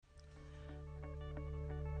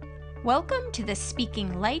Welcome to the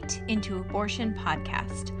Speaking Light into Abortion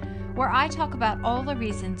podcast, where I talk about all the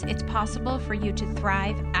reasons it's possible for you to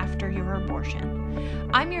thrive after your abortion.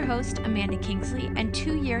 I'm your host, Amanda Kingsley, and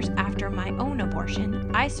 2 years after my own abortion,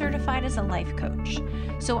 I certified as a life coach,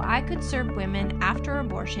 so I could serve women after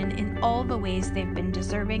abortion in all the ways they've been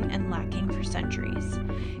deserving and lacking for centuries.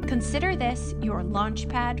 Consider this your launch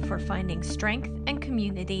pad for finding strength and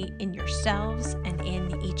community in yourselves and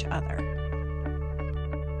in each other.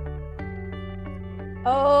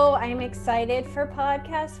 Oh, I'm excited for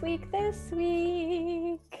podcast week this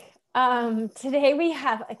week. Today we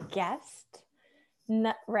have a guest.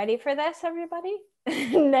 Ready for this, everybody?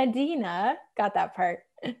 Nadina, got that part.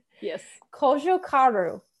 Yes.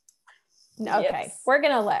 Cojocaru. Okay, Yes. We're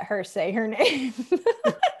gonna let her say her name.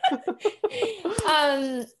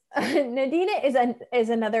 Nadina is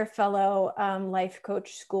another fellow life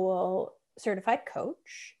coach school certified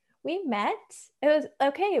coach. We met.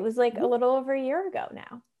 It was like a little over a year ago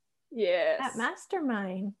now. Yes. At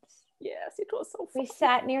Mastermind. Yes, it was so fun. We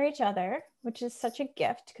sat near each other, which is such a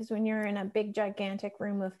gift because when you're in a big, gigantic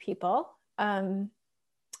room of people,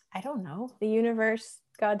 I don't know, the universe,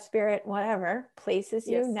 God, spirit, whatever, places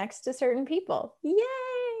you next to certain people. Yay!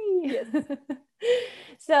 Yes.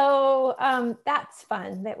 So that's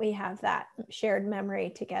fun that we have that shared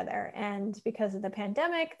memory together. And because of the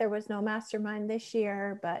pandemic, there was no mastermind this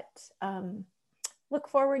year, but look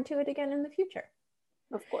forward to it again in the future.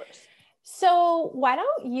 Of course. So why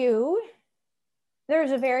don't you,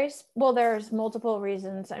 there's multiple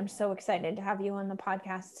reasons I'm so excited to have you on the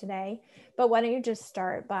podcast today, but why don't you just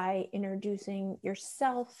start by introducing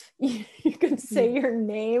yourself? You can say your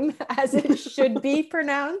name as it should be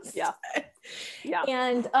pronounced. Yeah.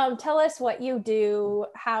 And tell us what you do,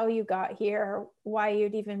 how you got here, why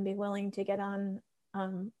you'd even be willing to get on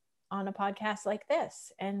a podcast like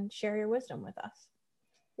this and share your wisdom with us.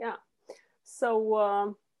 Yeah.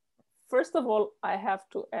 So first of all, I have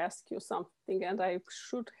to ask you something, and I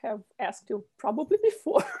should have asked you probably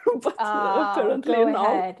before, but apparently go now.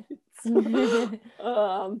 Ahead.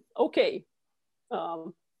 Okay.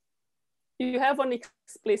 You have an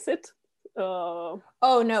explicit sign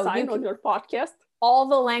on your podcast. All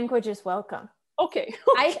the language is welcome. Okay.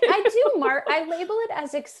 I label it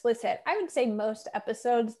as explicit. I would say most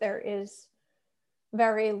episodes there is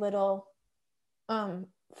very little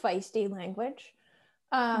feisty language.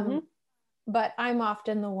 But I'm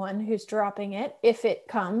often the one who's dropping it if it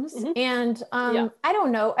comes. And I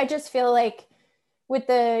don't know. I just feel like with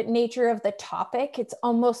the nature of the topic, it's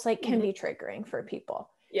almost like can be triggering for people.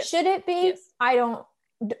 Yes. Should it be? Yes. I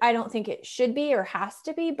don't think it should be or has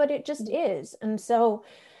to be, but it just is. And so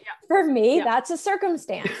for me, that's a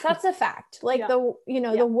circumstance. That's a fact. Like the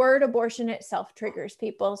word abortion itself triggers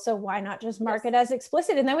people. So why not just mark it as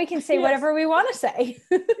explicit? And then we can say whatever we want to say.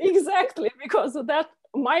 Exactly. Because of that,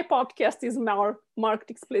 my podcast is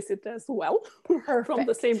marked explicit as well. Perfect. From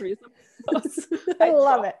the same reason. I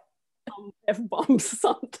love it. F-bombs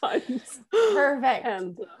sometimes. Perfect.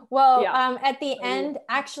 And at the end,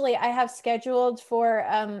 actually, I have scheduled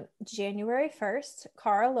for January 1st,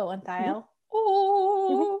 Cara Lowenthal.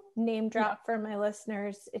 Name drop for my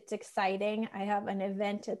listeners. It's exciting. I have an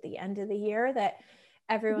event at the end of the year that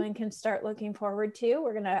everyone can start looking forward to.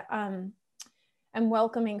 We're gonna I'm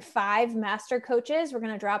welcoming 5 master coaches. We're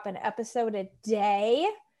gonna drop an episode a day,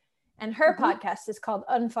 and her podcast is called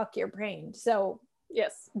Unfuck Your Brain. So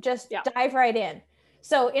just dive right in.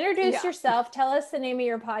 So introduce yourself, tell us the name of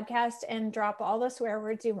your podcast, and drop all the swear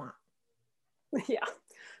words you want. Yeah.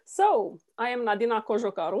 So I am Nadina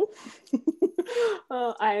Cojocaru.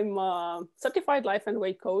 I'm a certified life and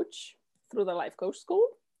weight coach through the Life Coach School.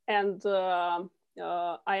 And I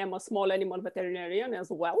am a small animal veterinarian as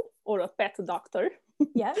well, or a pet doctor.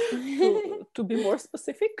 Yes. to be more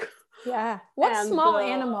specific. Yeah. What small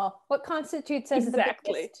animal? What constitutes as the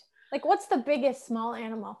biggest? Like, what's the biggest small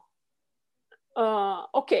animal?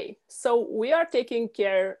 Okay, so we are taking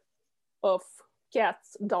care of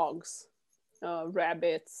cats, dogs,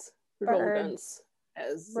 rabbits, rodents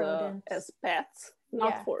as pets,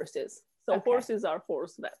 not horses. So horses are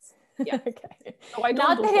horse vets. Yeah. Okay. So I don't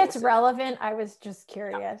not do that horses. It's relevant. I was just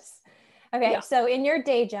curious. Yeah. Okay. Yeah. So in your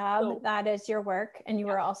day job, that is your work, and you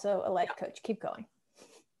are also a life coach. Keep going.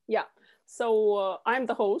 Yeah. So I'm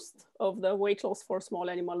the host of the Weight Loss for Small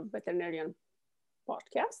Animal Veterinarian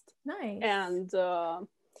podcast. Nice. And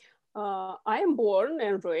I am born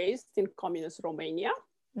and raised in communist Romania.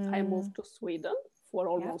 I moved to Sweden for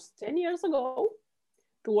almost 10 years ago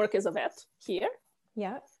to work as a vet here.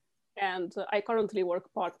 Yeah. And I currently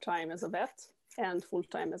work part-time as a vet and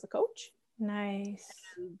full-time as a coach. Nice.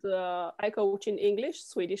 And I coach in English,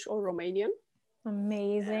 Swedish, or Romanian.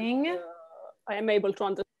 Amazing. And, I am able to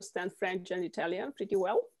understand French and Italian pretty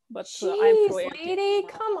well, but Jeez, I'm fluent lady,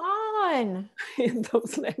 come on. in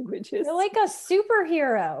those languages. You're like a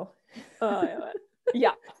superhero.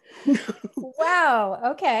 Yeah. Wow.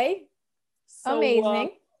 Okay. So,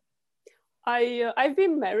 amazing. I've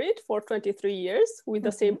been married for 23 years with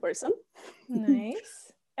the same person.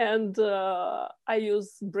 Nice. And I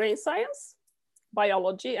use brain science,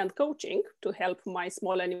 biology, and coaching to help my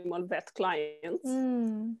small animal vet clients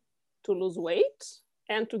to lose weight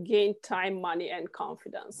and to gain time, money, and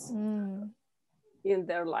confidence in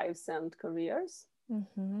their lives and careers.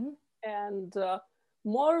 And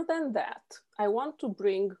more than that, I want to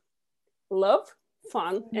bring love,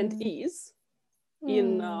 fun, and ease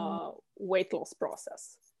in weight loss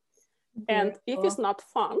process. Beautiful. And if it's not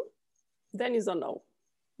fun, then it's a no.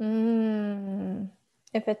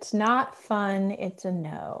 If it's not fun, it's a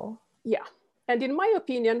no. Yeah. And in my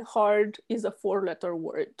opinion, hard is a 4-letter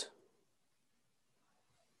word.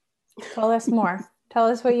 Tell us more. Tell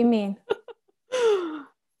us what you mean.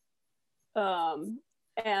 I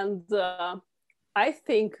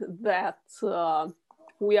think that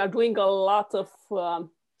we are doing a lot of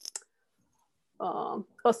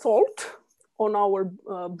assault on our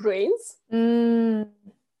brains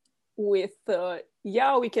with,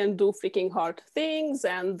 we can do freaking hard things,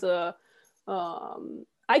 and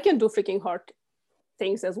I can do freaking hard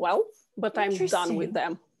things as well, but I'm done with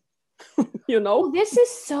them. You know? Well, this is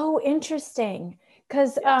so interesting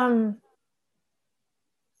because I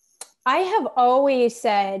have always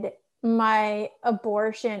said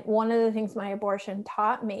one of the things my abortion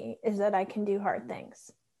taught me is that I can do hard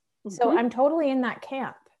things. So I'm totally in that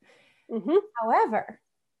camp. However,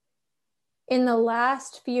 in the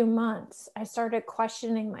last few months, I started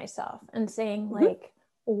questioning myself and saying, like,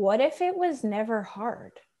 what if it was never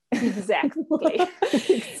hard? Exactly.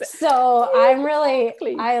 So I'm really,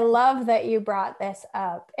 I love that you brought this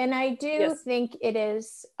up. And I do think it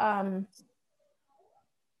is, I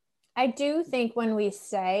do think when we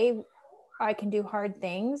say I can do hard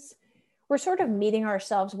things, we're sort of meeting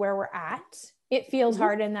ourselves where we're at. It feels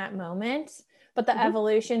hard in that moment, but the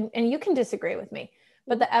evolution, and you can disagree with me,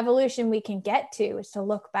 but the evolution we can get to is to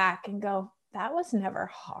look back and go, that was never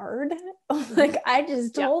hard. Like I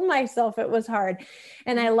just told myself it was hard.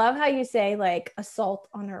 And I love how you say like assault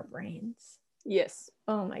on our brains. Yes.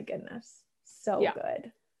 Oh my goodness. So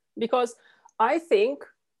good. Because I think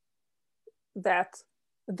that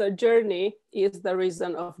the journey is the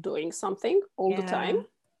reason of doing something all the time.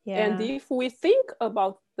 Yeah. And if we think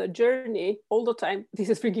about the journey all the time, this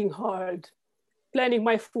is freaking hard. Planning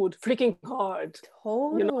my food, freaking hard.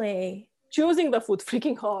 Totally. You know, choosing the food,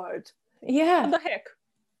 freaking hard. Yeah. What the heck?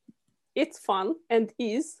 It's fun and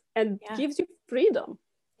ease and gives you freedom.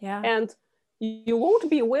 Yeah. And you won't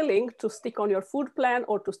be willing to stick on your food plan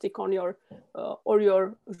or to stick on your or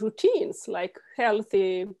your routines, like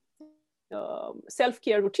healthy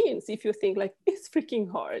self-care routines, if you think like it's freaking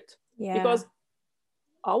hard. Yeah. Because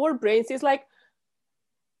our brains is like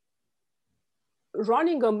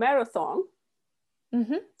running a marathon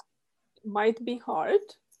might be hard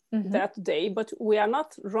that day, but we are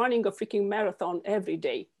not running a freaking marathon every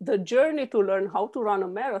day. The journey to learn how to run a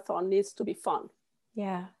marathon needs to be fun.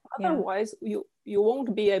 Yeah. Otherwise, you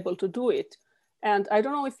won't be able to do it. And I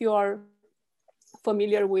don't know if you are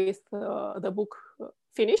familiar with the book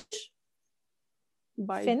Finish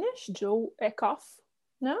by Joe Eckhoff.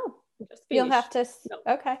 No. You'll have to. No.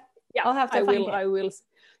 Okay. Yeah, I'll have to find it. I will.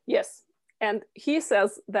 Yes. And he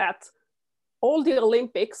says that all the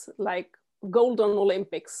Olympics, like Golden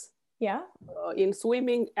Olympics, in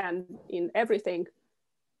swimming and in everything,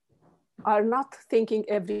 are not thinking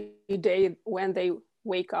every day when they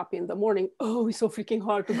wake up in the morning, oh, it's so freaking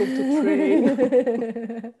hard to go to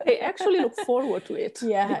train. They actually look forward to it.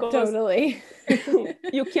 Yeah, totally.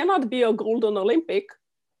 You cannot be a Golden Olympic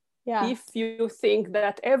if you think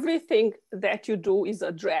that everything that you do is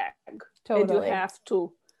a drag. Totally. And you have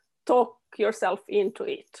to talk yourself into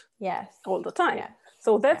it all the time. Yes.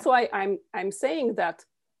 So that's why I'm saying that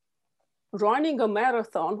running a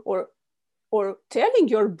marathon or telling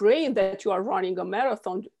your brain that you are running a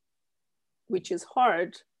marathon, which is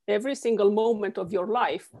hard, every single moment of your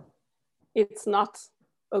life, it's not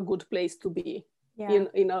a good place to be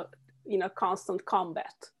in a constant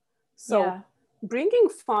combat. So bringing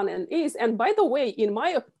fun and ease, and by the way, in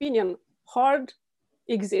my opinion, hard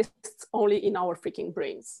exists only in our freaking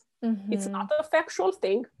brains. It's not a factual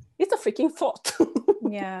thing. It's a freaking thought.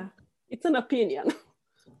 It's an opinion.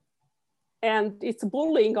 And it's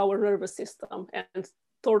bullying our nervous system and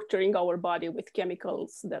torturing our body with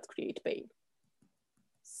chemicals that create pain.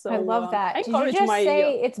 So I love that. Did you just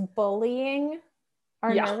say it's bullying?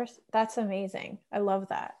 are nervous. That's amazing. I love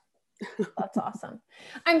that. That's awesome.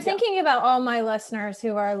 I'm thinking about all my listeners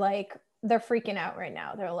who are like, they're freaking out right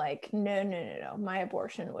now. They're like, no, my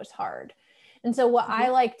abortion was hard. And so what I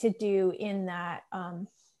like to do in that, I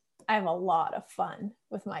have a lot of fun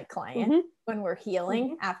with my client when we're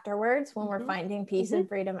healing afterwards, when we're finding peace and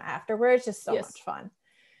freedom afterwards, just so much fun.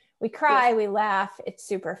 We cry, we laugh. It's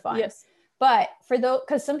super fun. Yes. But for those,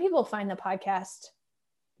 because some people find the podcast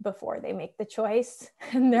before they make the choice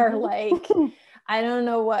and they're like, I don't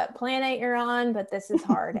know what planet you're on, but this is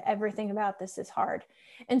hard. Everything about this is hard.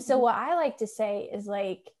 And so what I like to say is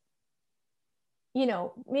like, you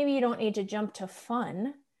know, maybe you don't need to jump to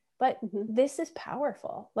fun, but this is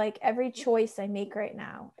powerful. Like every choice I make right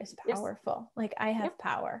now is powerful. Like I have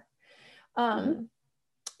power. And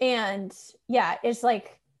yeah, it's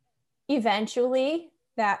like eventually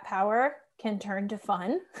that power can turn to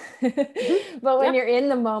fun. But when you're in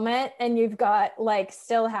the moment and you've got like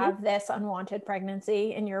still have this unwanted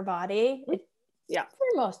pregnancy in your body, it, for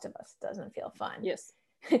most of us doesn't feel fun. Yes.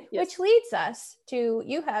 Which leads us to,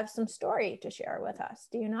 you have some story to share with us,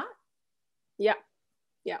 do you not? Yeah.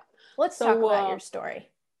 Let's talk about your story.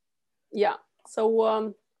 Yeah.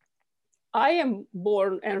 So I am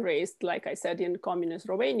born and raised, like I said, in communist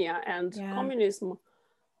Romania, and communism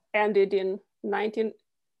ended in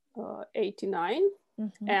 1989.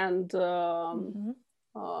 And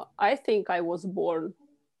I think I was born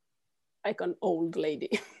like an old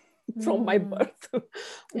lady from my birth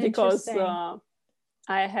because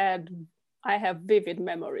I have vivid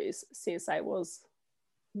memories since I was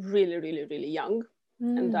really, really, really young.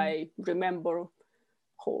 And I remember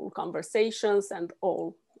whole conversations and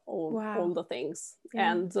all the things.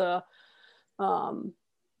 And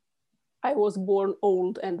I was born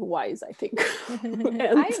old and wise, I think.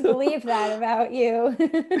 I believe that about you.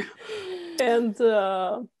 And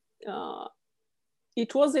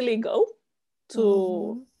it was illegal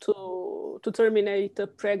to terminate a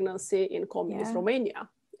pregnancy in communist Romania.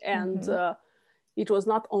 And it was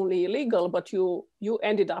not only illegal, but you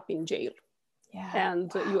ended up in jail. And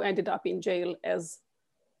you ended up in jail as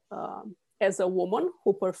a woman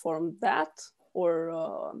who performed that,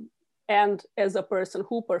 or and as a person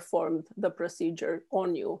who performed the procedure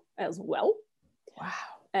on you as well. Wow.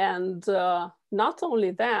 And not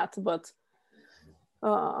only that, but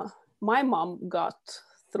my mom got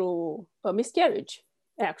through a miscarriage,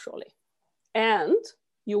 actually. And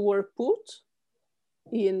you were put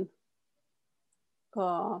in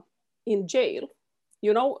jail.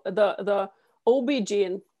 You know, the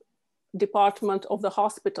OB-GYN department of the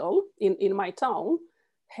hospital in my town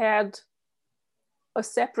had a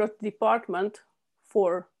separate department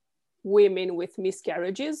for women with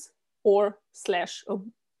miscarriages or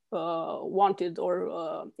wanted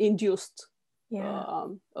or induced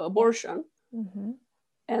abortion.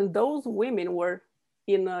 And those women were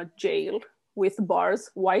in a jail with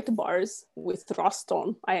bars, white bars with rust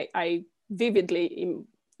on. I vividly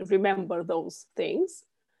remember those things.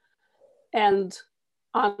 And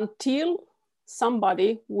until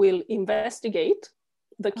somebody will investigate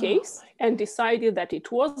the case and decided that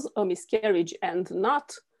it was a miscarriage and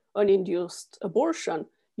not an induced abortion,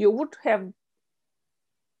 you would have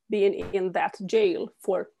been in that jail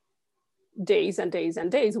for days and days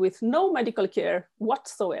and days with no medical care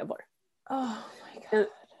whatsoever. Oh my God. And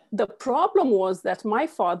the problem was that my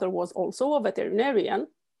father was also a veterinarian,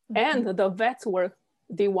 and the vets were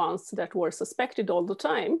the ones that were suspected all the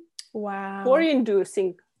time for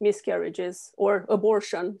inducing miscarriages or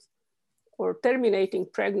abortions or terminating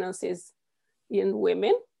pregnancies in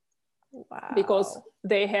women, because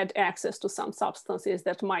they had access to some substances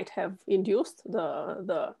that might have induced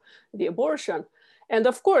the abortion. And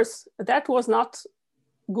of course, that was not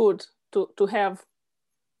good to have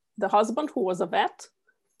the husband who was a vet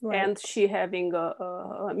and she having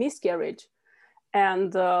a miscarriage.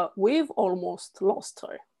 And we've almost lost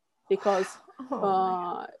her because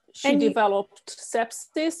she developed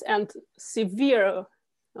sepsis and severe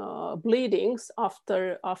bleedings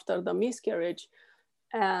after the miscarriage.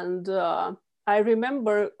 And I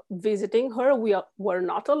remember visiting her. We were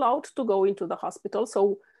not allowed to go into the hospital,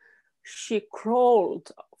 so she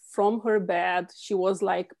crawled from her bed. She was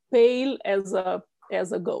like pale as a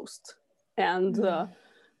ghost, and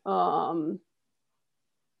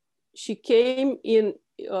she came in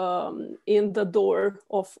the door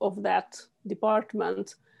of that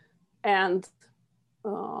department, and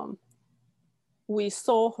we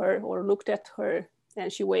saw her or looked at her,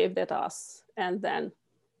 and she waved at us, and then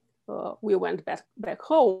we went back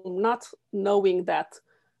home, not knowing that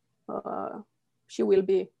she will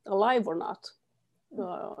be alive or not,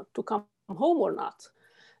 to come home or not.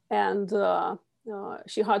 And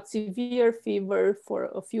she had severe fever for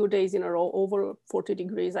a few days in a row, over 40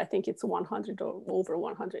 degrees. I think it's 100 or over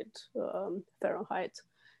 100 Fahrenheit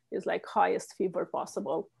is like highest fever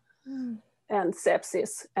possible, and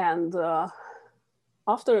sepsis. And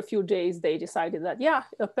after a few days, they decided that, yeah,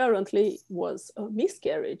 apparently was a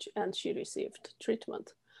miscarriage, and she received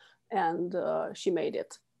treatment, and she made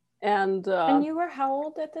it. And you were how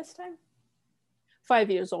old at this time? 5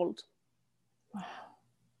 years old. Wow.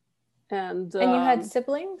 And you had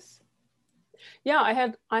siblings? Yeah, I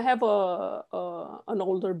have an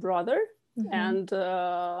older brother, and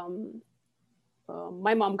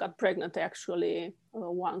my mom got pregnant actually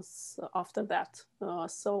once after that.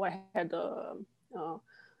 So I had a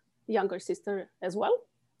younger sister as well,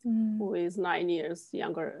 who is 9 years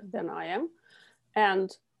younger than I am.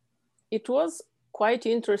 And it was quite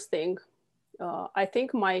interesting. I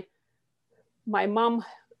think my mom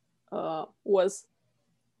was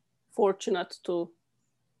fortunate to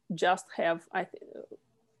just have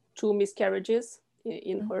 2 miscarriages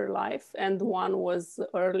in her life, and one was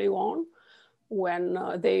early on when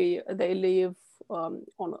they live on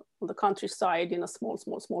the countryside in a small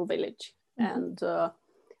village. And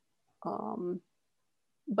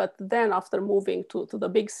but then after moving to the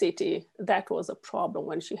big city, that was a problem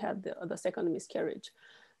when she had the second miscarriage.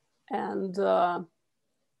 And the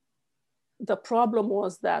problem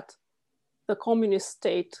was that the communist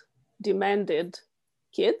state demanded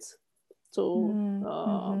kids to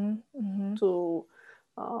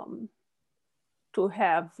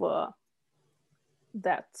have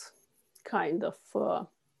that kind of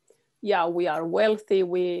yeah, we are wealthy,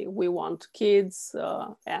 we want kids,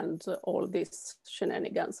 and all these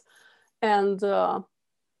shenanigans. And the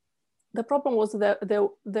problem was that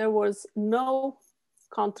there was no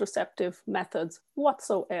contraceptive methods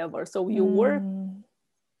whatsoever. So you were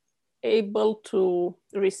able to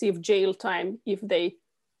receive jail time if they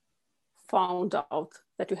found out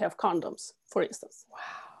that you have condoms, for instance. Wow.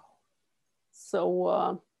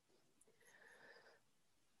 So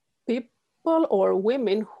people or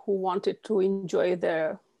women who wanted to enjoy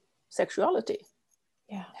their sexuality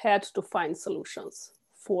had to find solutions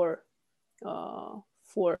for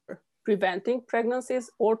preventing pregnancies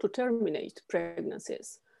or to terminate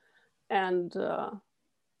pregnancies. And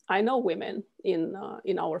I know women in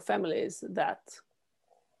our families that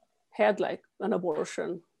had like an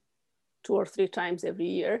abortion 2 or 3 times every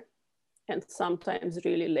year, and sometimes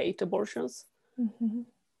really late abortions,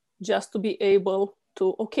 just to be able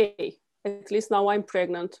to, okay, at least now I'm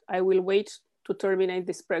pregnant, I will wait to terminate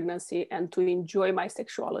this pregnancy and to enjoy my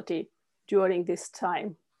sexuality during this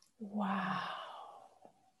time. Wow.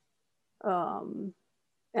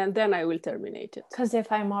 And then I will terminate it. Because if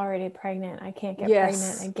I'm already pregnant, I can't get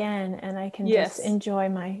pregnant again, and I can just enjoy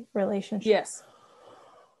my relationship. Yes.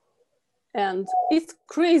 And it's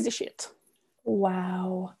crazy shit.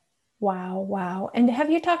 Wow. Wow. And have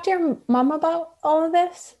you talked to your mom about all of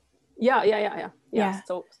this? Yeah.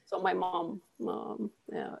 So my mom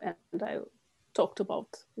and I talked about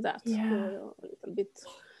that a little bit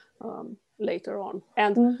later on.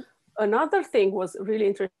 And another thing was really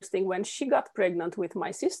interesting. When she got pregnant with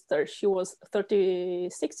my sister, she was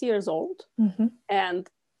 36 years old, and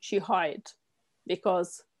she hid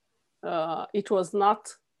because it was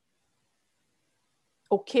not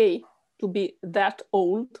okay to be that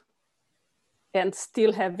old and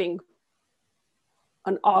still having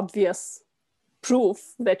an obvious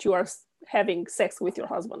proof that you are having sex with your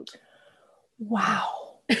husband.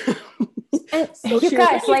 Wow. And so you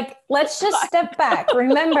guys, really, like, let's just step back.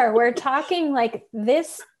 Remember, we're talking like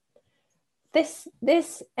this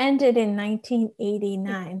ended in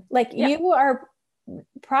 1989. Like, you are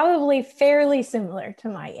probably fairly similar to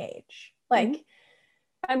my age. Like,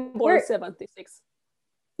 I'm born in 76.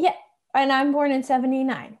 Yeah. And I'm born in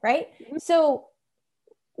 79, right? So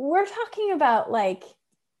we're talking about like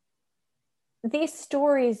these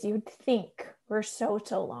stories you'd think were so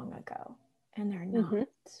long ago, and they're not.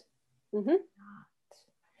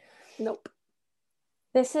 Nope.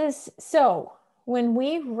 This is, so when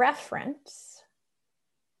we reference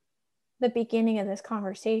the beginning of this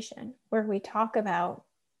conversation where we talk about,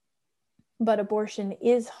 but abortion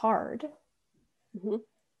is hard,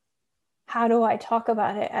 how do I talk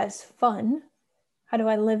about it as fun? How do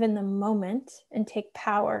I live in the moment and take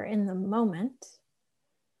power in the moment?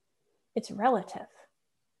 It's relative.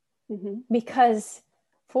 Because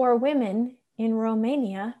for women in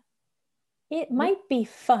Romania, it might be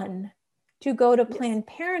fun to go to Planned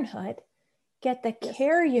Parenthood, get the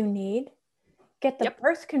care you need, get the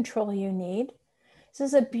birth control you need. This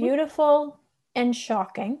is a beautiful and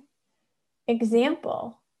shocking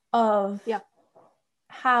example of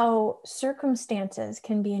how circumstances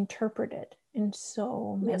can be interpreted in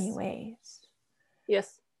so many ways.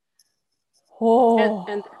 Yes. Oh.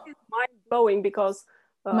 And it's mind-blowing because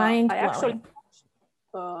I actually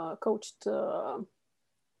coached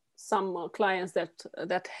some clients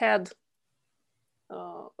that had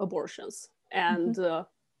abortions, and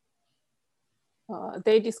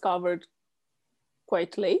they discovered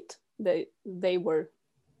quite late they were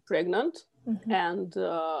pregnant, and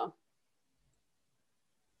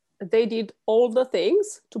they did all the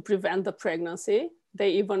things to prevent the pregnancy.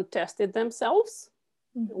 They even tested themselves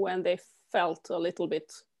when they felt a little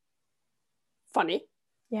bit funny.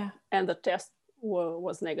 Yeah. And the test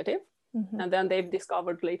was negative. And then they've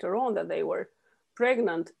discovered later on that they were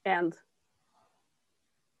pregnant, and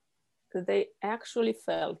they actually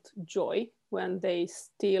felt joy when they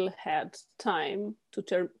still had time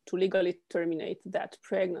to legally terminate that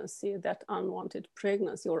pregnancy, that unwanted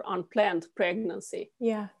pregnancy or unplanned pregnancy.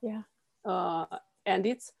 Yeah, yeah. And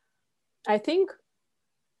I think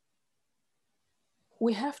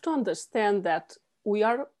we have to understand that we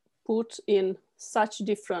are put in such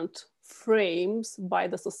different frames by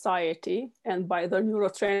the society and by the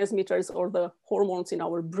neurotransmitters or the hormones in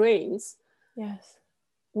our brains. Yes.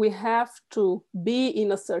 We have to be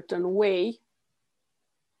in a certain way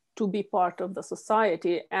to be part of the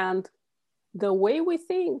society. And the way we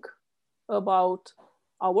think about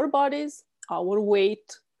our bodies, our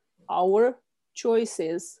weight, our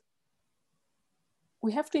choices,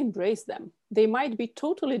 we have to embrace them. They might be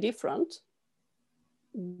totally different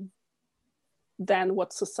than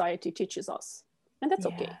what society teaches us. And that's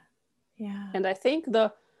okay. Yeah. And I think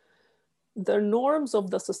the norms of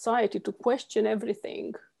the society to question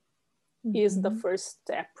everything is the first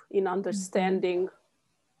step in understanding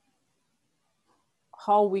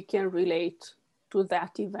how we can relate to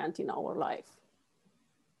that event in our life.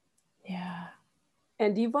 Yeah.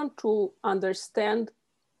 And even to understand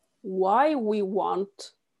why we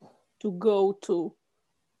want to go to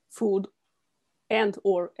food and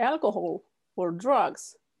or alcohol or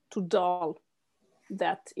drugs to dull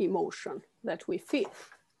that emotion that we feel.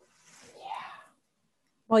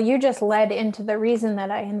 Well, you just led into the reason that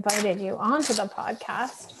I invited you onto the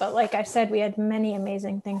podcast. But like I said, we had many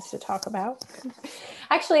amazing things to talk about.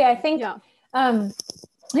 Actually, I think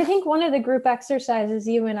one of the group exercises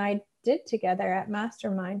you and I did together at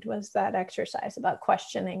Mastermind was that exercise about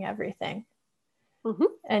questioning everything.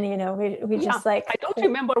 And, you know, we just like... I don't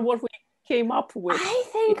remember what we came up with. I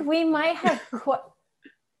think we might have...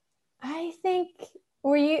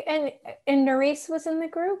 were you... And Nerys was in the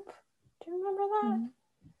group? Do you remember that?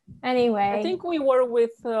 Anyway, I think we were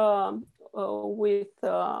with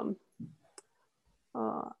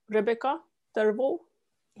Rebecca Tervel.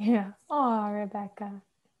 Yeah. Oh, Rebecca.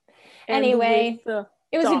 Anyway,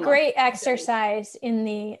 it was Donna. A great exercise in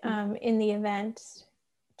the event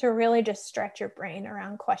to really just stretch your brain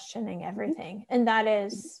around questioning everything. And that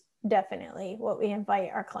is definitely what we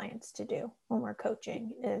invite our clients to do when we're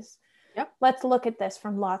coaching is let's look at this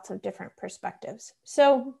from lots of different perspectives.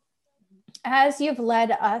 So as you've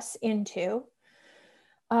led us into,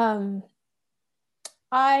 I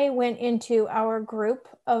went into our group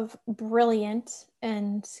of brilliant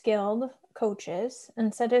and skilled coaches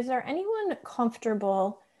and said, is there anyone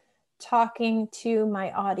comfortable talking to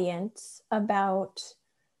my audience about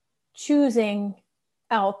choosing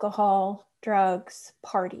alcohol, drugs,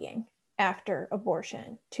 partying after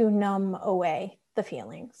abortion to numb away the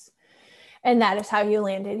feelings? And that is how you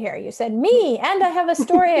landed here. You said, me, and I have a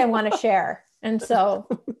story I want to share. And so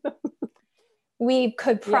we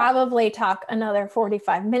could probably talk another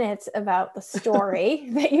 45 minutes about the story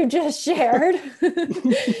that you just shared.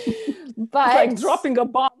 But like dropping a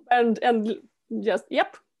bomb and just,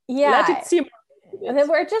 let it simmer.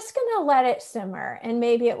 We're just going to let it simmer, and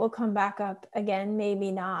maybe it will come back up again, maybe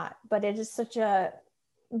not. But it is such a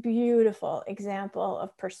beautiful example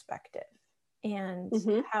of perspective. And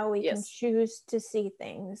how we can choose to see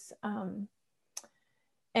things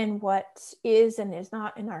and what is and is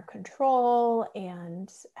not in our control, and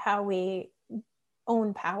how we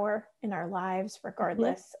own power in our lives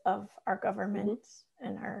regardless of our government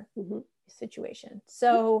and our situation.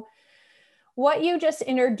 So what you just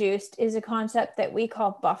introduced is a concept that we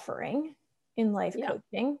call buffering in life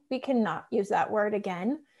coaching. We cannot use that word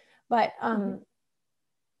again, but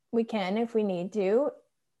we can if we need to.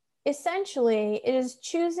 Essentially, it is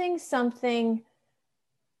choosing something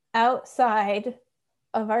outside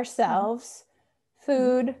of ourselves,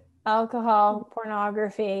 food, alcohol,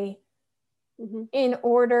 pornography, in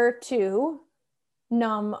order to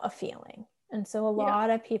numb a feeling. And so a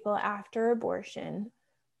lot of people after abortion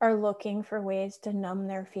are looking for ways to numb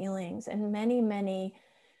their feelings. And many,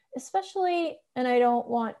 especially, and I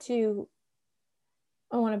want to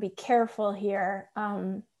be careful here.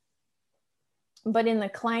 But in the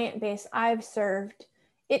client base I've served,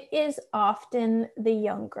 it is often the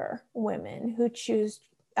younger women who choose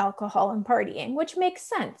alcohol and partying, which makes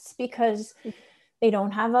sense because they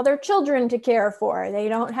don't have other children to care for. They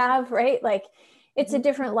don't have, right? Like it's a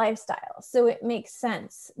different lifestyle. So it makes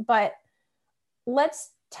sense. But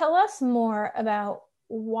tell us more about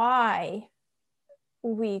why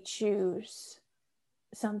we choose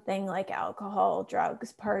something like alcohol,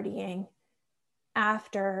 drugs, partying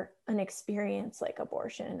after an experience like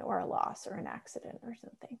abortion or a loss or an accident or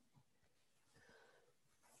something.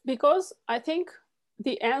 Because I think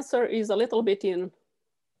the answer is a little bit in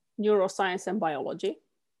neuroscience and biology,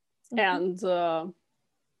 and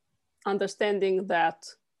understanding that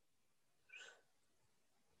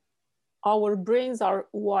our brains are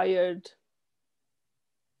wired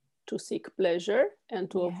to seek pleasure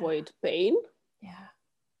and to avoid pain. Yeah.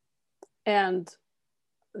 And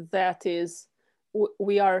that is,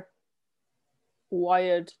 we are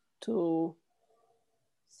wired to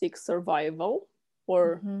seek survival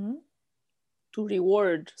or to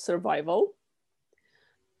reward survival.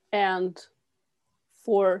 And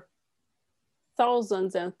for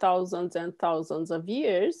thousands and thousands and thousands of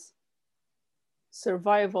years,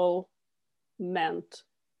 survival meant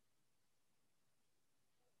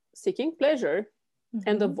seeking pleasure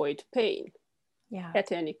and avoid pain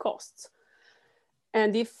at any cost.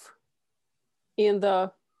 And if in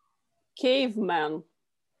the caveman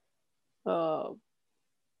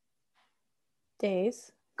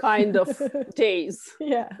days, kind of days,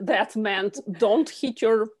 that meant don't hit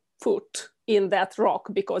your foot in that rock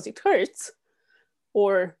because it hurts,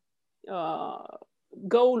 or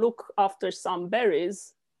go look after some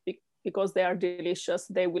berries because they are delicious.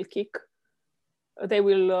 They will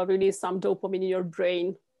release some dopamine in your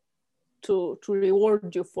brain to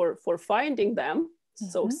reward you for finding them.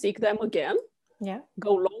 So seek them again.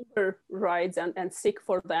 Go longer rides and seek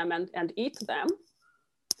for them and eat them,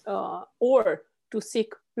 or to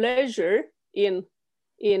seek pleasure in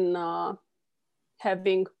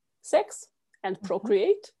having sex and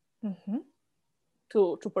procreate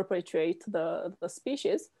to perpetuate the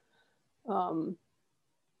species.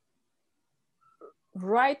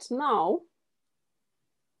 Right now,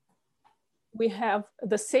 we have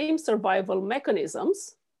the same survival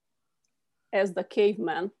mechanisms as the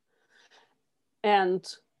caveman, and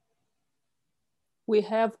we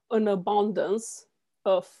have an abundance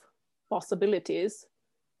of possibilities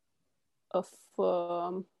of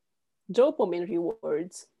dopamine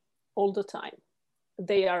rewards all the time.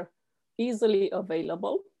 They are easily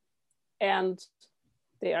available and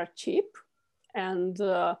they are cheap, and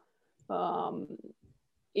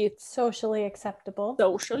it's socially acceptable.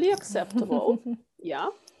 Yeah.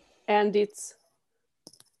 And it's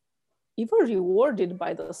even rewarded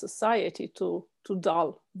by the society to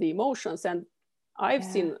dull the emotions. And I've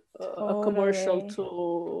seen a commercial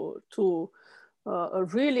to a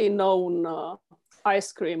really known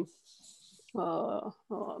ice cream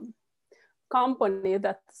company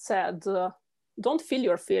that said, don't feel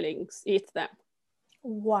your feelings, eat them.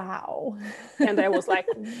 Wow. And I was like,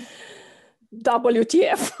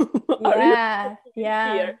 WTF.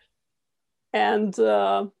 Yeah. And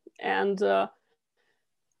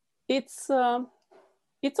it's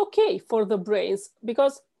okay for the brains,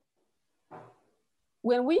 because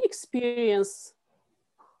when we experience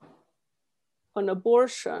an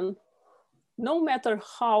abortion, no matter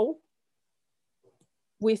how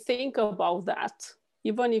we think about that,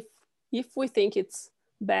 even if we think it's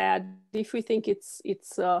bad, if we think it's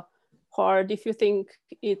hard, if you think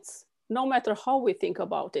it's, no matter how we think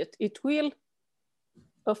about it, it will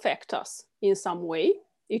affect us in some way.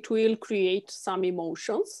 It will create some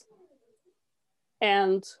emotions.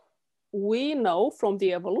 And we know from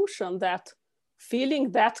the evolution that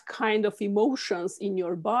feeling that kind of emotions in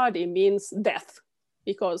your body means death,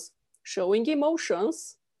 because showing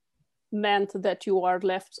emotions meant that you are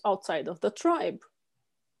left outside of the tribe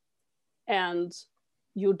and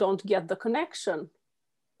you don't get the connection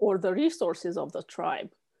or the resources of the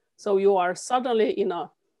tribe. So you are suddenly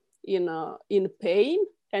in pain,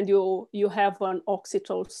 and you have an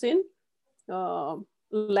oxytocin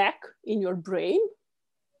lack in your brain,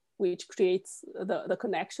 which creates the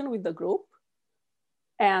connection with the group.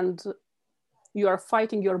 And you are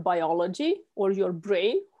fighting your biology or your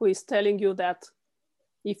brain, who is telling you that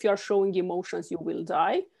if you are showing emotions, you will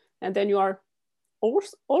die. And then you are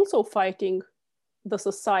also fighting the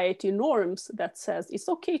society norms that says it's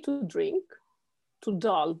okay to drink, to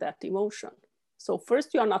dull that emotion. So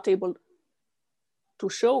first, you are not able to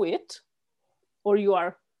show it, or you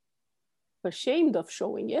are ashamed of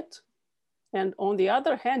showing it. And on the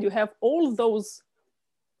other hand, you have all those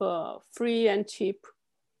free and cheap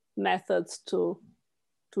methods to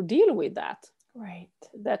deal with that. Right.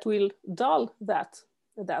 That will dull that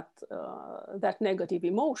negative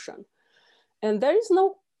emotion. And there is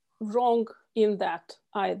no wrong in that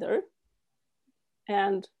either.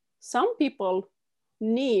 And some people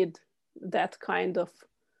need that kind of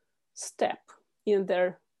step in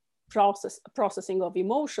their processing of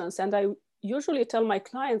emotions. And I usually tell my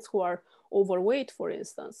clients who are overweight, for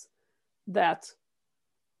instance, that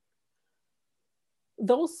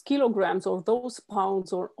those kilograms or those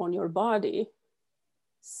pounds on your body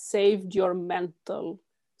saved your mental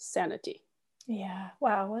sanity. Yeah.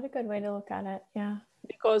 Wow. What a good way to look at it. Yeah.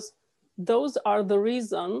 Because those are the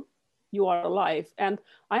reason you are alive. And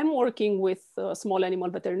I'm working with small animal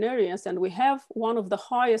veterinarians, and we have one of the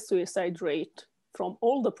highest suicide rate from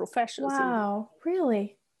all the professions. Wow.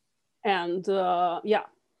 Really? And yeah.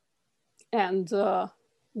 And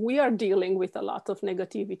we are dealing with a lot of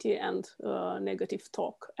negativity and negative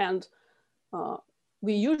talk. And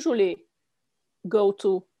we usually go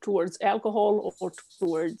towards alcohol or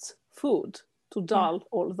towards food to dull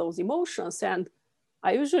all those emotions. And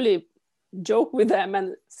I usually joke with them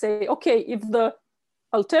and say, okay, if the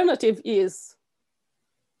alternative is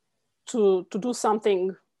to do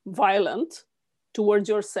something violent towards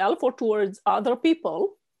yourself or towards other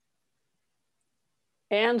people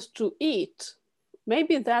and to eat,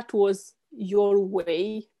 maybe that was your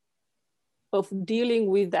way of dealing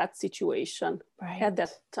with that situation at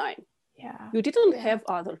that time. Yeah. You didn't have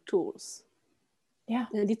other tools. Yeah.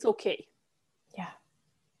 And it's okay. Yeah.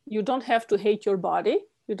 You don't have to hate your body.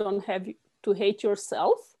 You don't have to hate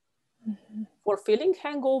yourself for feeling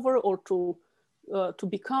hangover or to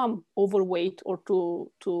become overweight or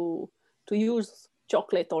to use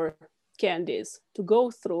chocolate or candies to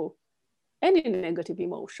go through any negative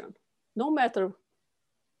emotion, no matter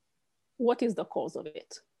what is the cause of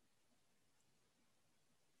it.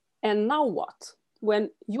 And now what?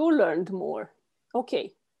 When you learned more,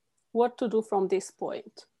 okay, what to do from this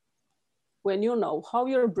point? When you know how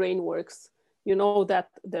your brain works, you know that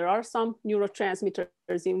there are some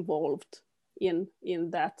neurotransmitters involved in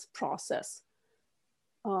that process.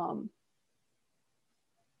 Now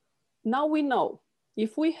we know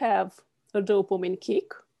if we have a dopamine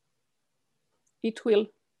kick, it will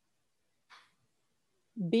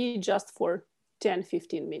be just for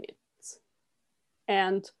 10-15 minutes.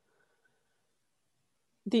 And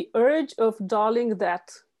the urge of dulling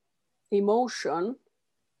that emotion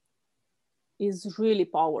is really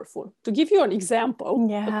powerful. To give you an example,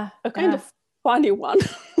 a kind of funny one,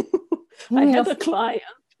 I had a client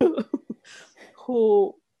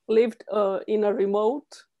who lived in a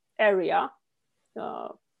remote area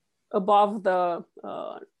above the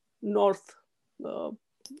North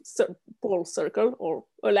Pole Circle, or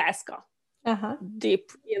Alaska,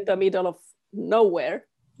 deep in the middle of nowhere.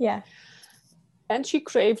 Yeah. And she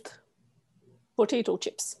craved potato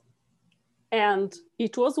chips. And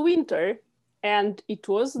it was winter and it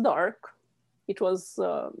was dark. It was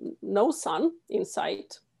no sun in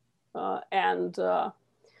sight. And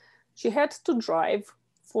she had to drive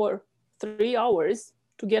for 3 hours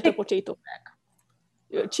to get a potato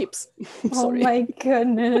bag, chips. Oh my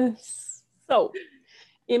goodness. So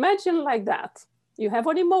imagine like that. You have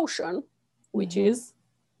an emotion, which is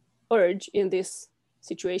urge in this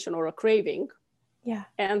situation, or a craving. Yeah.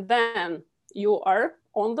 And then you are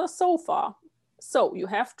on the sofa. So you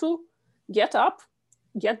have to get up,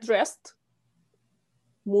 get dressed,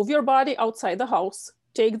 move your body outside the house,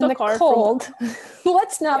 take the car cold.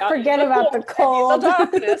 Let's not forget about the cold. The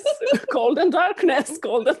darkness, cold and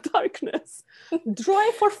darkness.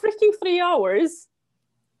 Drive for freaking 3 hours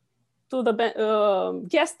to the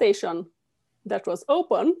gas station that was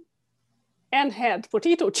open and had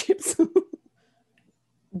potato chips.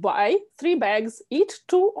 Buy 3 bags, eat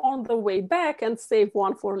 2 on the way back, and save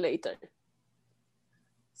 1 for later.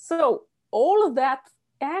 So all of that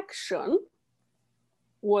action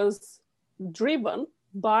was driven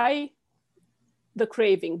by the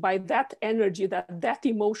craving, by that energy that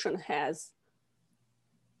emotion has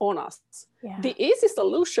on us. Yeah. The easy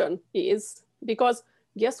solution is, because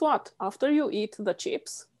guess what? After you eat the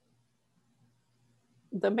chips,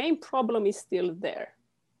 the main problem is still there.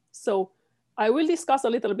 So I will discuss a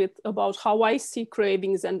little bit about how I see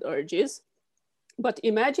cravings and urges, but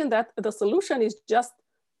imagine that the solution is just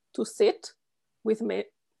to sit with me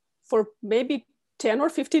for maybe 10 or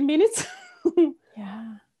 15 minutes.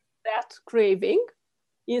 Yeah. That craving,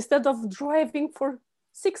 instead of driving for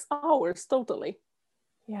 6 hours totally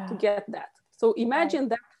to get that. So imagine Right.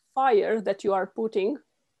 that fire that you are putting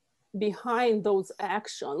behind those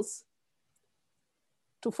actions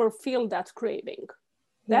to fulfill that craving.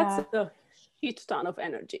 That's a shit ton of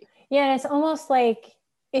energy. Yeah, it's almost like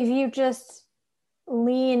if you just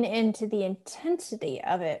lean into the intensity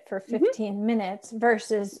of it for 15 minutes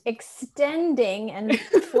versus extending and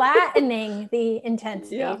flattening the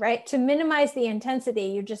intensity, right? To minimize the intensity,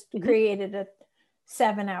 you just created a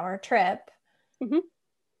 7-hour trip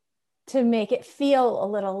to make it feel a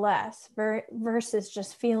little less versus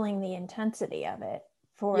just feeling the intensity of it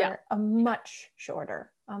for a much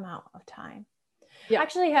shorter amount of time. I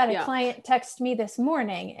actually had a client text me this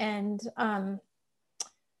morning, and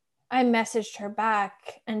I messaged her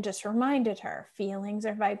back and just reminded her feelings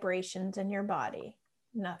are vibrations in your body,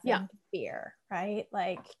 nothing to fear, right?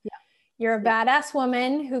 Like you're a badass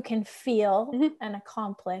woman who can feel and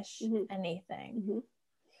accomplish anything.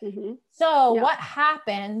 So what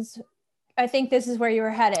happens, I think this is where you were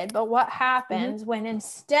headed, but what happens when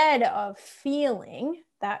instead of feeling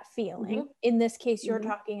that feeling, in this case, you're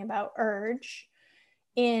talking about urge,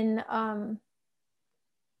 in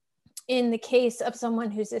the case of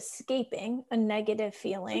someone who's escaping a negative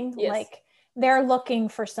feeling, like they're looking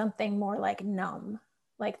for something more like numb,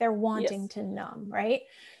 like they're wanting to numb, right?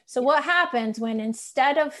 So what happens when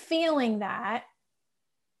instead of feeling that,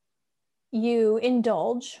 you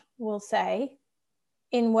indulge, we'll say,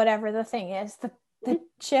 in whatever the thing is, the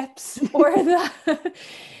chips or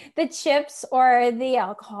the chips or the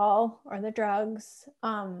alcohol or the drugs,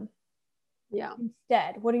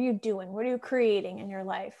 instead, what are you doing? What are you creating in your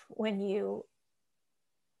life when you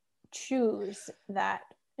choose that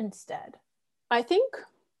instead? I think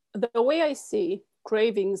the way I see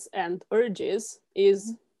cravings and urges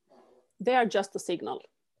is they are just a signal.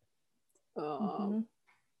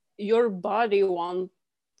 Your body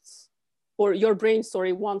wants, or your brain,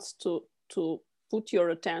 wants to put your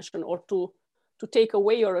attention or to take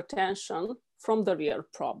away your attention from the real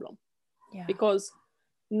problem. Because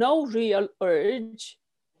no real urge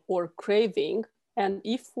or craving, and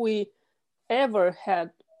if we ever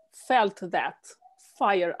had felt that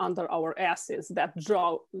fire under our asses that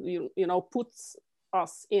puts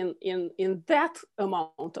us in that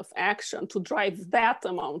amount of action to drive that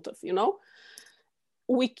amount of,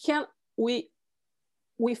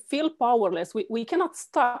 we feel powerless. We cannot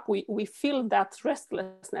stop. We feel that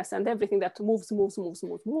restlessness and everything that moves.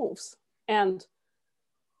 And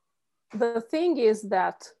the thing is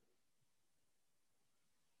that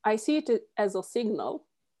I see it as a signal,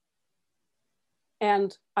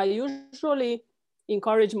 and I usually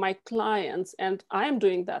encourage my clients, and I'm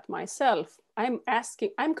doing that myself. I'm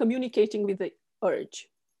communicating with the urge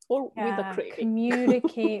or with the craving.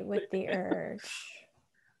 Communicate with the urge.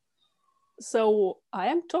 So I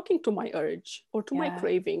am talking to my urge or to my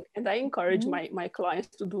craving, and I encourage my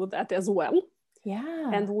clients to do that as well.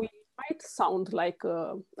 And we might sound like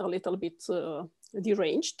a little bit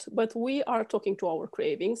deranged, but we are talking to our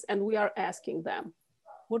cravings and we are asking them,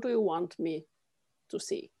 what do you want me to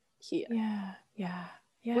see here?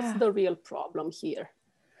 What's the real problem here?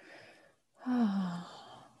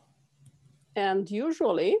 And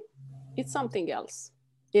usually it's something else.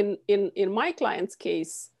 In my client's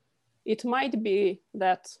case, it might be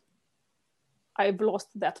that I've lost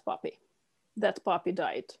that puppy. That puppy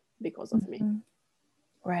died because of me.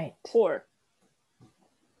 Right. Or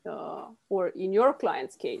in your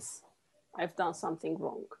client's case, I've done something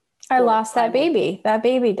wrong. I lost that baby. That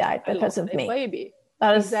baby died because of me. Baby.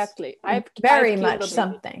 That is exactly. I've much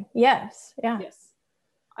something. Yes. Yeah. Yes.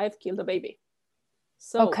 I've killed a baby.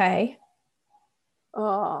 So okay.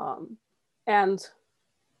 And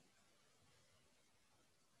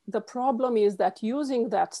the problem is that using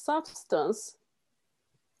that substance,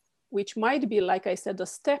 which might be, like I said, a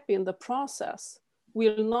step in the process,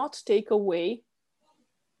 will not take away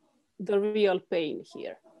the real pain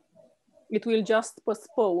here. It will just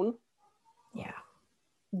postpone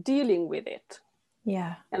dealing with it.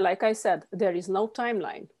 And like I said, there is no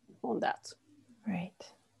timeline on that. Right.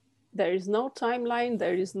 There is no timeline.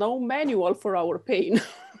 There is no manual for our pain.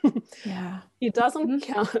 It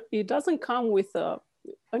doesn't come with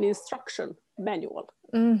an instruction manual.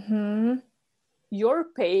 Your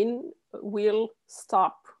pain will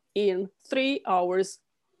stop in 3 hours,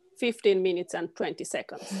 15 minutes, and 20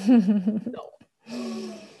 seconds. No.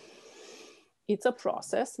 It's a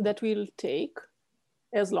process that will take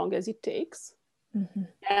as long as it takes.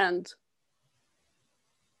 And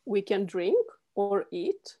we can drink or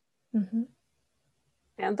eat,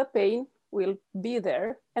 and the pain will be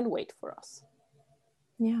there and wait for us.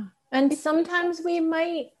 And sometimes we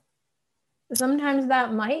might sometimes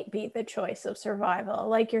that might be the choice of survival,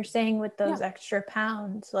 like you're saying with those extra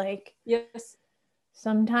pounds. Like, yes,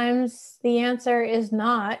 sometimes the answer is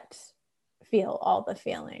not feel all the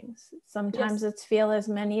feelings. Sometimes it's feel as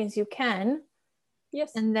many as you can.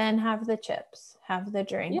 Yes. And then have the chips, have the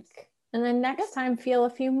drink. Yes. And then next time feel a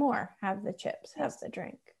few more, have the chips, have the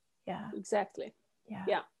drink. Yeah. Exactly. Yeah.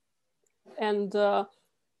 Yeah. And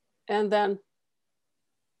then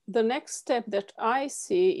the next step that I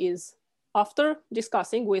see is, after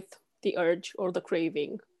discussing with the urge or the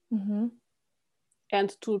craving,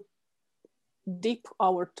 and to dip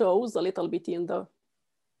our toes a little bit in the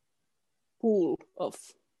pool of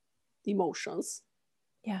emotions.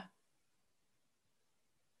 Yeah.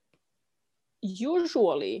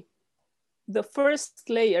 Usually the first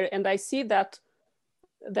layer, and I see that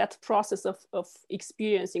process of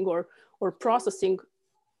experiencing or processing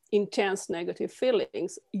intense negative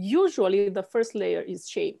feelings, usually the first layer is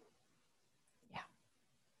shame. Yeah.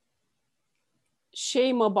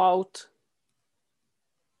 Shame about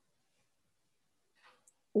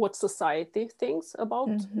what society thinks about,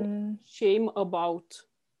 shame about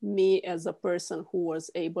me as a person who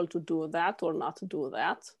was able to do that or not do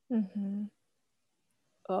that.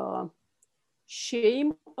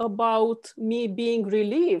 Shame about me being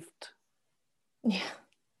relieved. Yeah.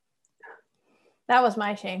 That was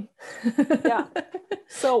my shame. Yeah.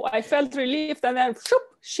 So I felt relieved, and then shoop,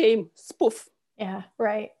 shame, spoof. Yeah,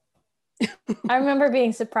 right. I remember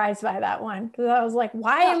being surprised by that one, because I was like,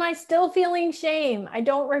 why am I still feeling shame? I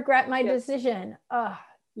don't regret my decision. Oh,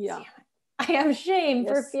 yeah. I have shame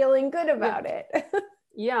for feeling good about it.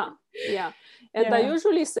 Yeah. And I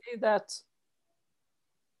usually say that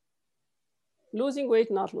losing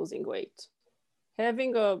weight, not losing weight,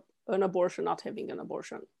 having an abortion, not having an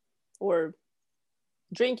abortion, or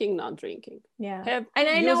drinking, not drinking. Yeah. And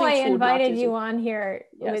I know I invited you on here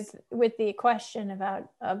with the question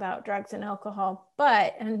about drugs and alcohol,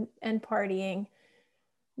 and partying,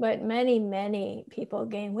 but many people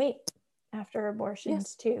gain weight after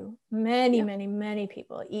abortions too. Many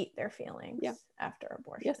people eat their feelings after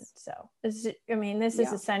abortion. So this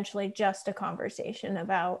is essentially just a conversation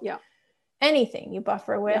about anything you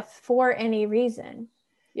buffer with for any reason.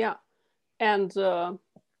 Yeah. And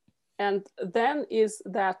then is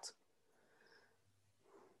that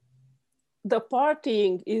the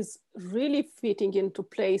partying is really fitting into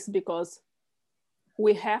place, because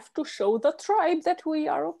we have to show the tribe that we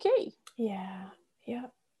are okay. Yeah.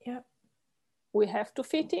 We have to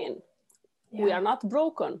fit in. We are not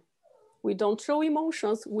broken. We don't show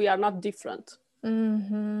emotions. We are not different.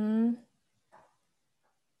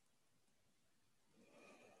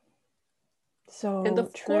 So and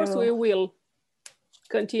of course we will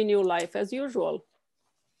continue life as usual,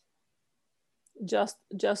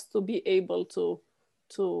 just to be able to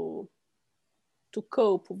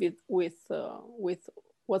cope with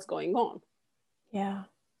what's going on. Yeah,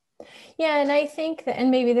 and I think that,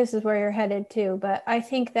 and maybe this is where you're headed too, but I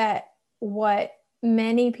think that what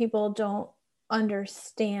many people don't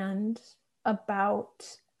understand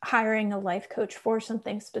about hiring a life coach for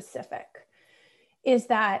something specific is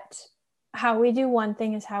that how we do one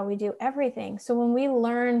thing is how we do everything. So when we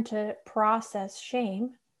learn to process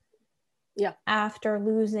shame after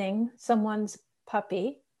losing someone's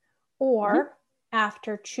puppy, or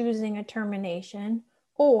after choosing a termination,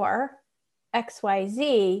 or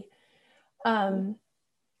XYZ,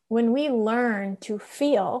 when we learn to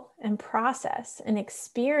feel and process and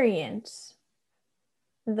experience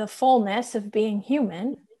the fullness of being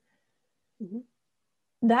human,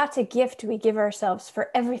 that's a gift we give ourselves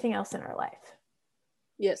for everything else in our life.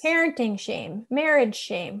 Yes. Parenting shame, marriage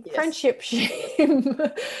shame, friendship shame,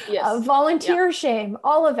 volunteer shame,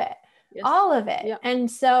 all of it. All of it.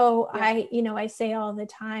 And so I say all the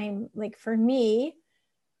time, like, for me,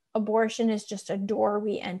 abortion is just a door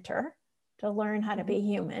we enter to learn how to be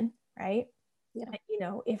human, right?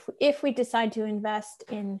 If we decide to invest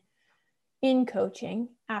in coaching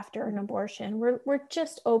after an abortion, we're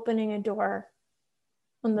just opening a door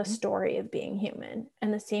on the story of being human.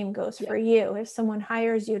 And the same goes for you. If someone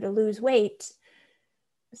hires you to lose weight,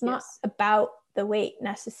 it's not about the weight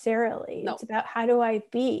necessarily. It's about, how do I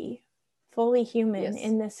be fully human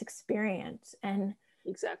in this experience and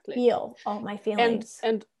feel all my feelings.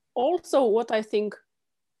 And also what I think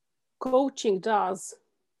coaching does,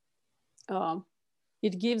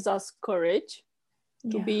 it gives us courage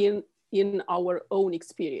to be in our own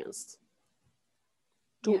experience,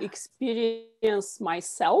 to experience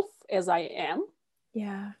myself as I am.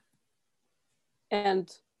 Yeah. And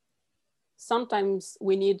sometimes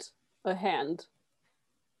we need a hand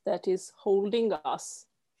that is holding us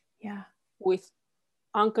with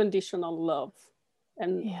unconditional love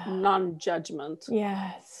and non-judgment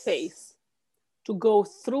yes. phase, to go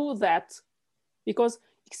through that, because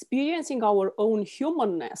experiencing our own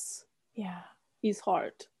humanness is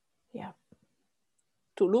hard. Yeah.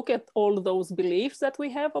 To look at all those beliefs that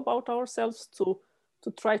we have about ourselves, to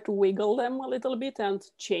try to wiggle them a little bit and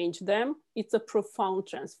change them, it's a profound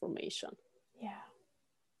transformation. Yeah.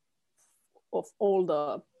 Of all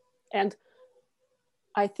the, and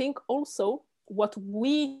I think also what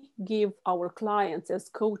we give our clients as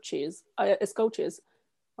coaches,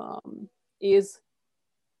 is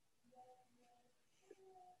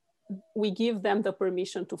we give them the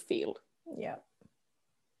permission to feel. Yeah.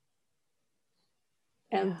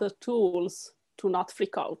 And the tools to not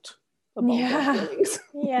freak out about their feelings.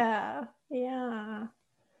 Yeah. Yeah.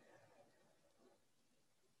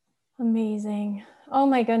 Amazing. Oh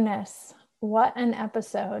my goodness. What an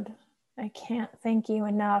episode. I can't thank you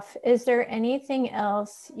enough. Is there anything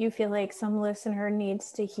else you feel like some listener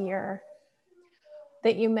needs to hear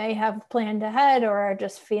that you may have planned ahead, or are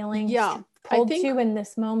just feeling pulled to in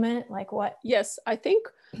this moment? Like what? Yes, I think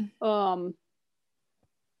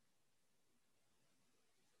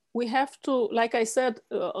we have to, like I said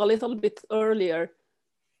a little bit earlier,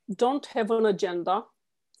 don't have an agenda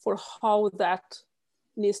for how that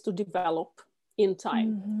needs to develop in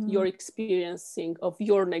time. Mm-hmm. Your experiencing of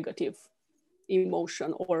your negative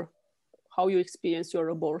emotion, or how you experience your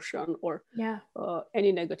abortion, or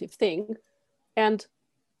any negative thing, and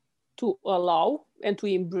to allow and to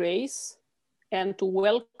embrace and to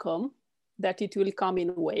welcome that it will come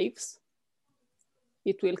in waves.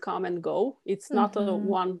 It will come and go. It's not a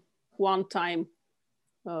one time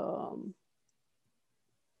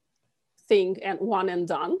thing and one and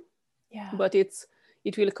done. But it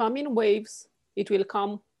will come in waves. It will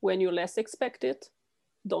come when you less expect it.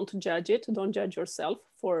 Don't judge it. Don't judge yourself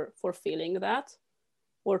for feeling that,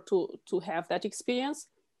 or to have that experience,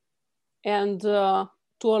 and to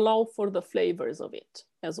allow for the flavors of it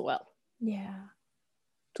as well.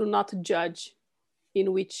 To not judge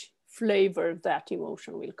in which flavor that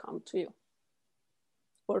emotion will come to you,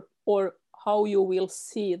 or how you will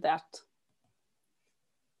see that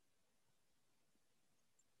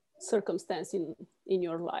circumstance in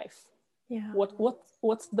your life.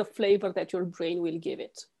 What's the flavor that your brain will give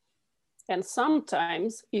it? And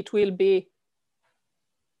sometimes it will be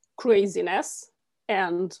craziness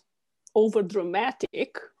and over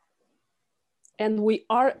dramatic, and we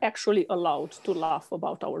are actually allowed to laugh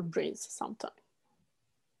about our brains sometimes.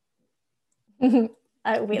 We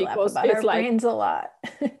laugh about our brains a lot.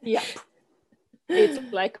 Yep.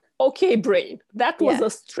 It's like, okay, brain, that was a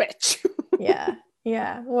stretch. Yeah.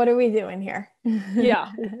 What are we doing here?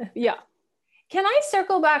 Yeah. Can I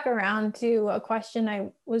circle back around to a question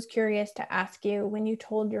I was curious to ask you when you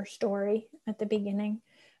told your story at the beginning?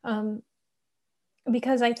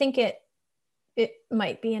 Because I think it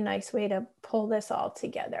might be a nice way to pull this all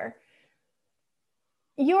together.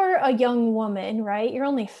 You're a young woman, right? You're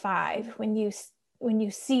only 5 when you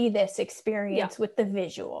see this experience with the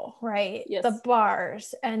visual, right? Yes. The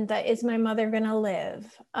bars and the "is my mother gonna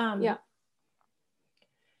live?" How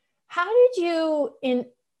did you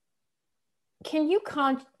can you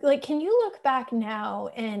look back now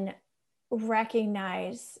and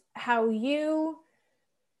recognize how you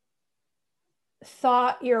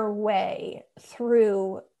thought your way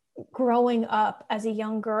through growing up as a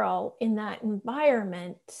young girl in that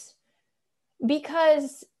environment?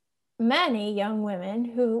 Because many young women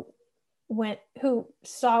who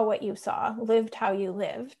saw what you saw, lived how you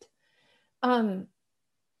lived,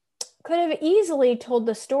 could have easily told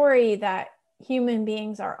the story that human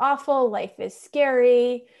beings are awful, life is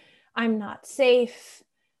scary, I'm not safe.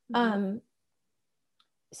 So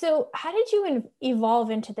how did you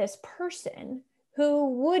evolve into this person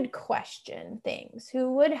who would question things,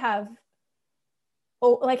 who would have,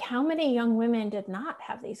 like how many young women did not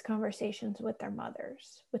have these conversations with their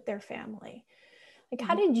mothers, with their family? Like,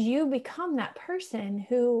 how did you become that person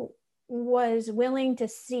who was willing to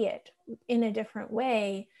see it in a different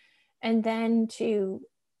way and then to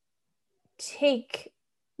take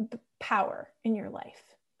power in your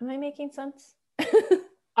life? Am I making sense?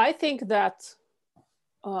 I think that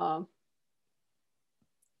how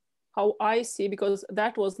I see, because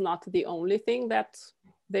that was not the only thing that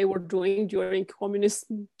they were doing during communist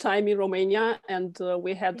time in Romania, and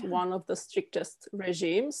we had one of the strictest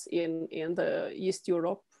regimes in the East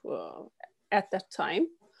Europe at that time.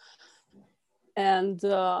 And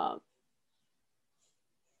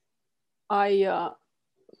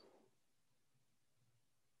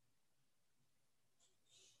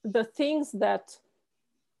the things that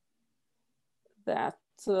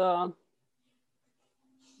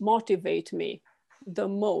motivate me the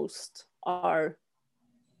most are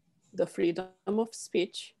the freedom of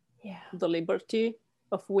speech, the liberty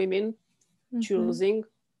of women choosing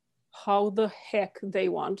how the heck they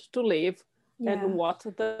want to live and what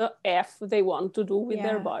the F they want to do with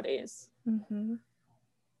their bodies.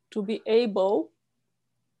 To be able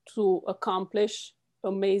to accomplish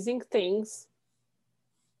amazing things,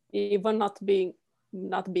 even not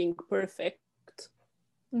being perfect,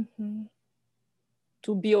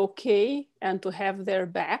 to be okay and to have their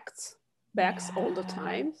backs all the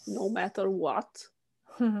time, no matter what.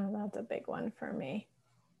 That's a big one for me.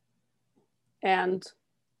 And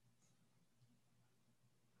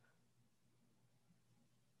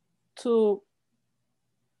to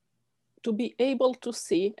be able to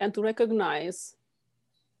see and to recognize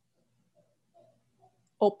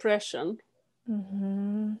oppression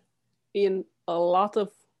in a lot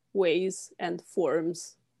of ways and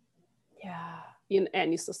forms in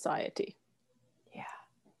any society.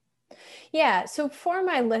 Yeah. So for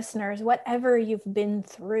my listeners, whatever you've been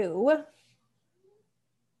through,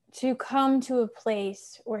 to come to a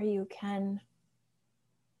place where you can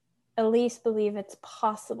at least believe it's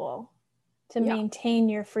possible to maintain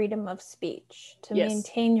your freedom of speech, to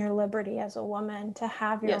maintain your liberty as a woman, to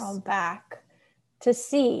have your own back, to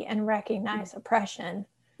see and recognize oppression.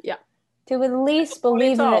 To at least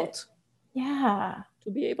believe it.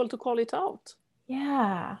 To be able to call it out.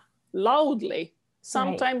 Loudly.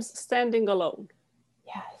 Sometimes standing alone.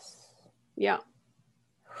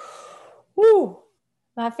 Woo!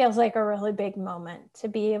 That feels like a really big moment, to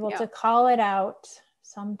be able to call it out,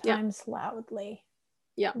 sometimes loudly.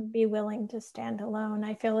 Be willing to stand alone.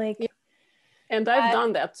 I feel like... And I've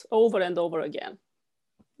done that over and over again.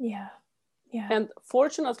 And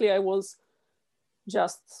fortunately, I was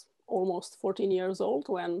just almost 14 years old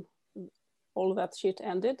when all that shit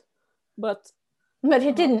ended. But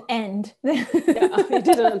it didn't end. It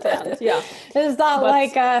didn't end. It's not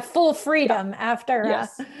like a full freedom after.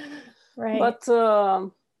 Right. But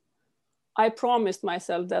I promised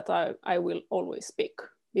myself that I will always speak,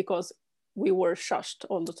 because we were shushed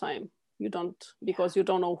all the time. You don't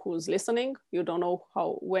know who's listening. You don't know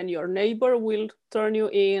when your neighbor will turn you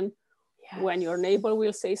in, when your neighbor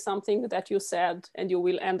will say something that you said, and you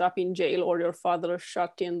will end up in jail, or your father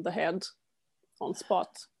shot in the head on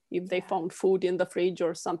spot if they found food in the fridge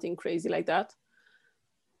or something crazy like that,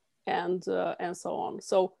 and so on.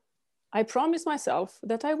 So I promised myself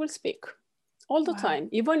that I will speak all the time,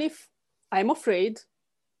 even if I'm afraid,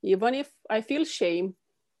 even if I feel shame,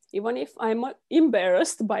 even if I'm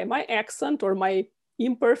embarrassed by my accent or my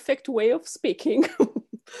imperfect way of speaking,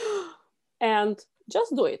 and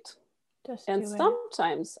just do it.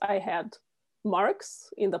 Sometimes I had marks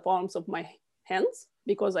in the palms of my hands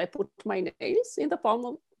because I put my nails in the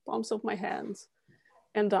palms of my hands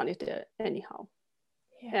and done it anyhow.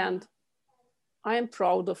 And I am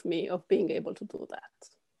proud of me of being able to do that.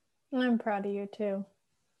 I'm proud of you too.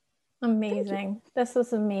 Amazing. This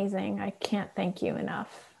was amazing. I can't thank you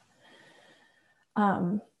enough.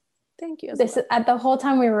 Thank you. At the whole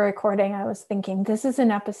time we were recording, I was thinking, this is an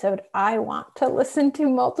episode I want to listen to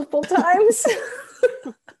multiple times.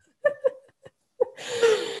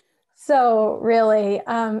 So really,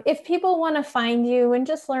 if people want to find you and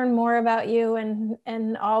just learn more about you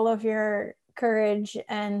and all of your courage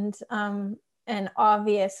and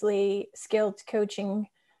obviously skilled coaching,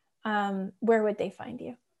 where would they find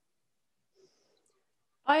you?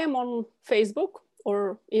 I am on Facebook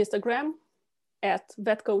or Instagram at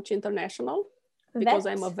Vet Coach International, because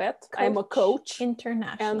I'm a vet. I'm a coach.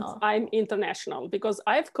 International. And I'm international because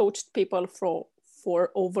I've coached people from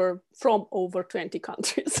over 20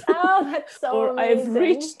 countries. Oh, that's so amazing. I've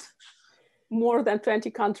reached more than 20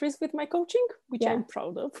 countries with my coaching, which I'm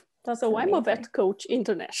proud of. So amazing. I'm a Vet Coach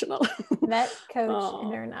International. Vet Coach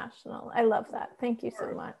International. I love that. Thank you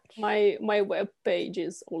so much. My web page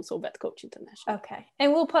is also Vet Coach International. Okay.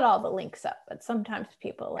 And we'll put all the links up, but sometimes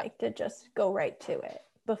people like to just go right to it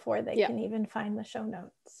before they can even find the show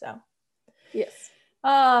notes. So yes.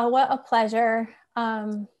 What a pleasure.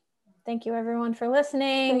 Thank you everyone for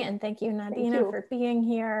listening, and thank you Nadina for being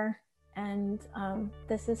here. And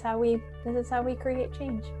this is how we create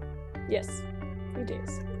change. Yes, it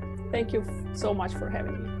is. Thank you so much for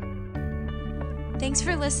having me. Thanks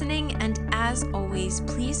for listening, and as always,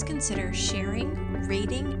 please consider sharing,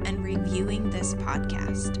 rating, and reviewing this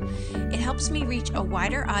podcast. It helps me reach a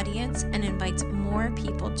wider audience and invites more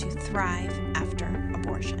people to thrive after abortion.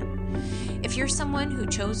 abortion. If you're someone who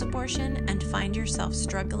chose abortion and find yourself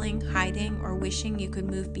struggling, hiding, or wishing you could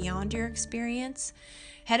move beyond your experience,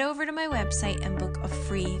 head over to my website and book a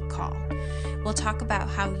free call. We'll talk about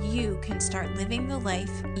how you can start living the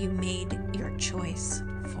life you made your choice.